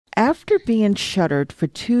After being shuttered for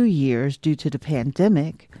 2 years due to the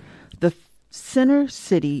pandemic, the Center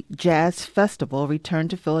City Jazz Festival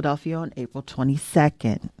returned to Philadelphia on April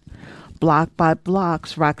 22nd. Block by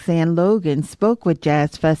Block's Roxanne Logan spoke with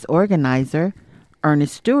Jazz Fest organizer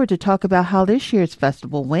Ernest Stuart to talk about how this year's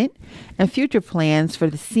festival went and future plans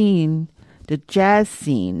for the jazz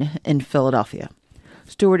scene in Philadelphia.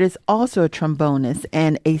 Stuart is also a trombonist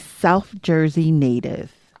and a South Jersey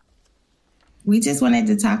native. We just wanted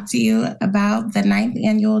to talk to you about the 9th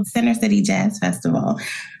annual Center City Jazz Festival.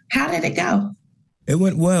 How did it go? It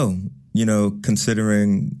went well,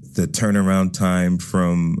 considering the turnaround time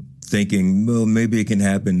from thinking, well, maybe it can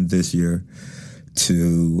happen this year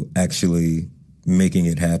to actually making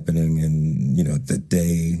it happening. And, the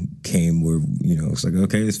day came where, it's like,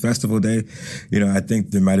 okay, it's festival day. I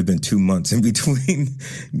think there might have been 2 months in between,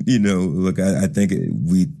 I think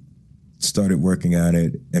we started working on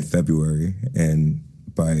it in February, and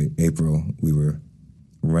by April, we were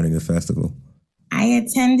running a festival. I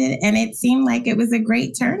attended, and it seemed like it was a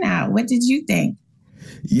great turnout. What did you think?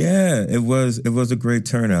 Yeah, it was a great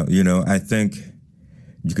turnout. I think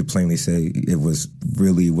you could plainly say it was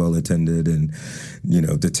really well attended, and,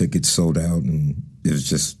 the tickets sold out, and it was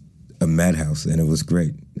just a madhouse, and it was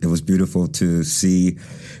great. It was beautiful to see.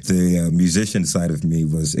 The musician side of me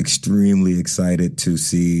was extremely excited to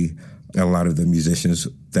see a lot of the musicians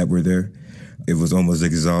that were there. It was almost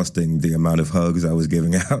exhausting, the amount of hugs I was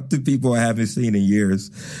giving out to people I haven't seen in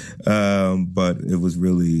years. But it was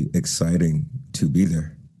really exciting to be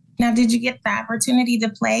there. Now, did you get the opportunity to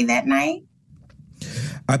play that night?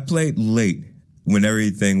 I played late when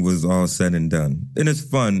everything was all said and done. And it's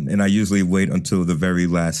fun, and I usually wait until the very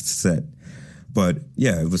last set. But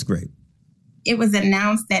yeah, it was great. It was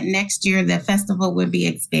announced that next year the festival would be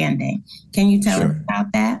expanding. Can you tell us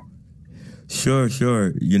about that? Sure.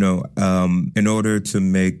 In order to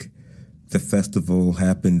make the festival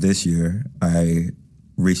happen this year, I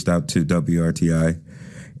reached out to WRTI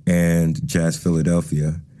and Jazz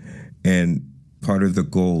Philadelphia. And part of the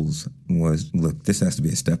goals was, look, this has to be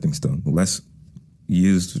a stepping stone. Let's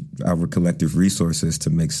use our collective resources to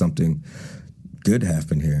make something good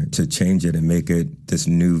happen here, to change it and make it this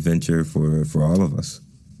new venture for all of us.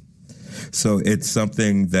 So it's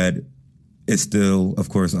something that is still, of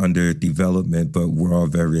course, under development, but we're all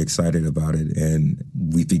very excited about it. And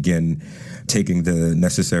we begin taking the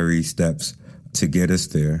necessary steps to get us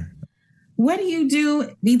there. What do you do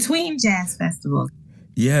between jazz festivals?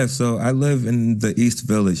 Yeah, so I live in the East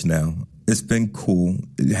Village now. It's been cool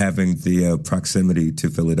having the proximity to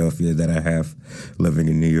Philadelphia that I have living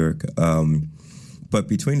in New York. But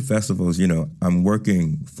between festivals, I'm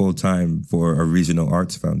working full-time for a regional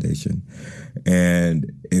arts foundation. And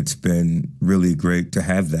it's been really great to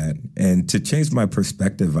have that and to change my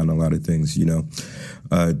perspective on a lot of things.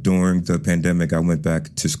 During the pandemic, I went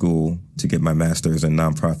back to school to get my master's in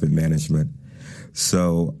nonprofit management.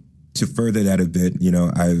 So to further that a bit,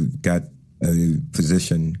 I got a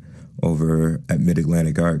position over at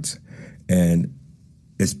Mid-Atlantic Arts. And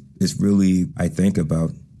it's really, I think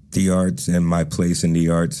about the arts and my place in the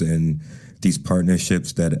arts and these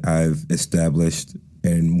partnerships that I've established,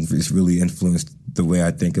 and it's really influenced the way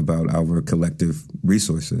I think about our collective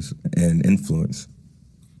resources and influence.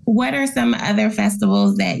 What are some other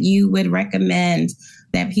festivals that you would recommend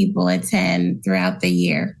that people attend throughout the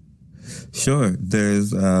year? Sure. There's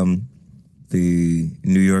the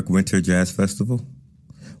New York Winter Jazz Festival,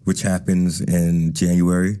 which happens in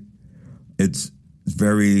January. It's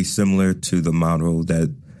very similar to the model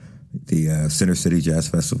that the Center City Jazz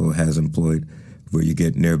Festival has employed, where you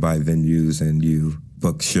get nearby venues and you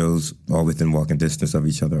book shows all within walking distance of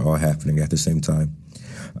each other, all happening at the same time.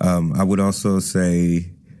 I would also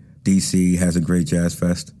say DC has a great jazz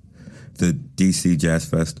fest, the DC Jazz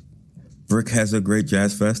Fest. Brick has a great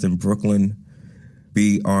jazz fest in Brooklyn,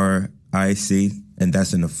 BRIC, and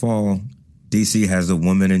that's in the fall. DC has a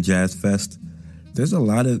Woman in Jazz Fest. There's a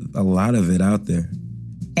lot of it out there.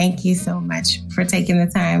 Thank you so much for taking the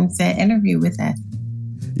time to interview with us.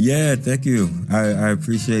 Yeah, thank you. I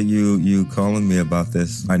appreciate you calling me about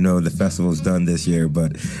this. I know the festival's done this year,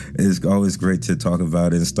 but it's always great to talk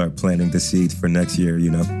about it and start planting the seeds for next year,